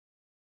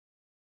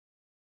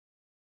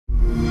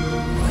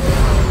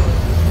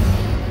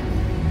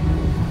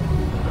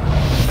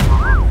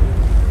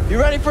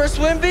ready for a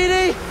swim,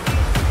 BD?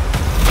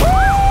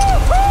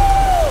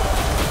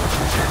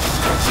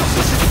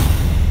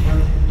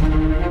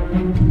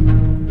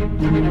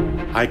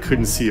 I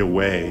couldn't see a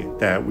way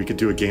that we could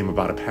do a game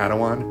about a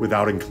Padawan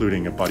without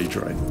including a buddy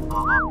droid.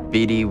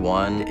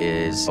 BD-1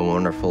 is a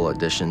wonderful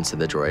addition to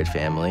the droid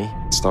family.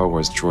 Star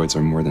Wars droids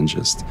are more than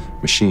just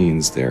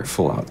machines, they're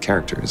full-out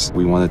characters.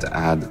 We wanted to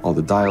add all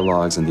the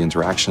dialogues and the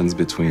interactions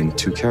between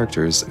two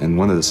characters, and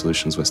one of the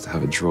solutions was to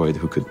have a droid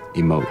who could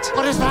emote.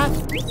 What is that?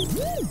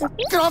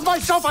 Get off my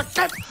sofa!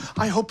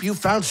 I hope you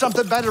found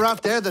something better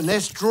out there than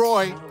this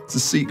droid. The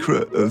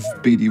secret of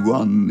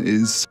BD-1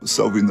 is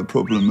solving the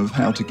problem of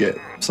how to get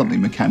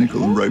something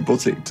mechanical and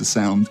robotic to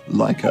sound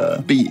like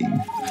a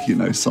being, you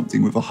know,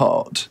 something with a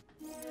heart.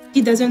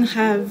 He doesn't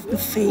have a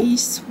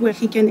face where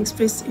he can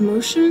express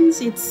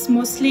emotions. It's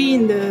mostly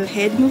in the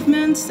head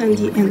movements and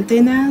the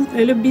antenna,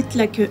 a little bit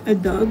like a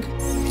dog.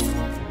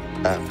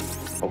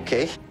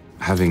 Okay.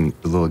 Having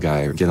the little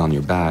guy get on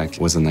your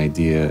back was an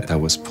idea that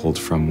was pulled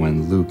from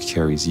when Luke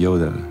carries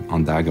Yoda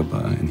on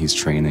Dagobah and he's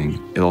training.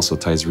 It also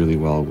ties really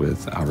well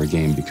with our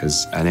game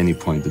because at any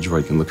point the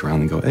droid can look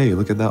around and go, hey,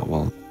 look at that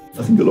wall.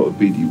 I think a lot of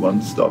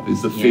BD-1 stuff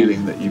is the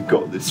feeling that you've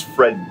got this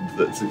friend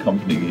that's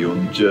accompanying you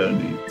on the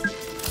journey.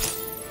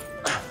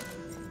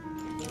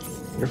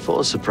 You're full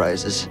of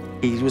surprises.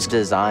 He was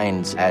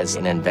designed as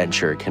an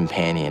adventure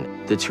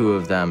companion. The two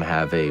of them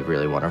have a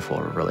really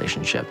wonderful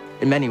relationship.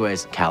 In many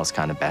ways, Cal's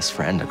kind of best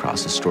friend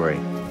across the story.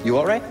 You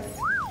all right?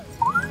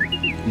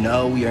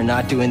 No, we are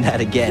not doing that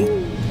again.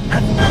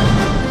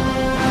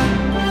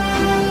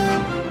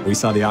 We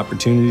saw the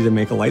opportunity to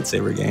make a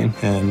lightsaber game,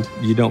 and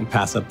you don't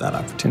pass up that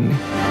opportunity.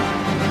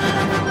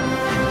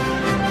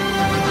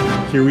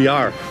 Here we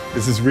are.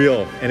 This is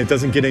real, and it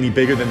doesn't get any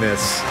bigger than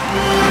this.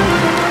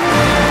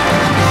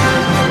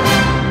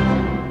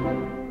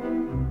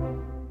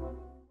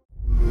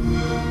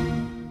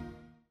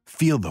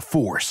 Feel the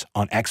Force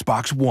on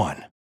Xbox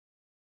One.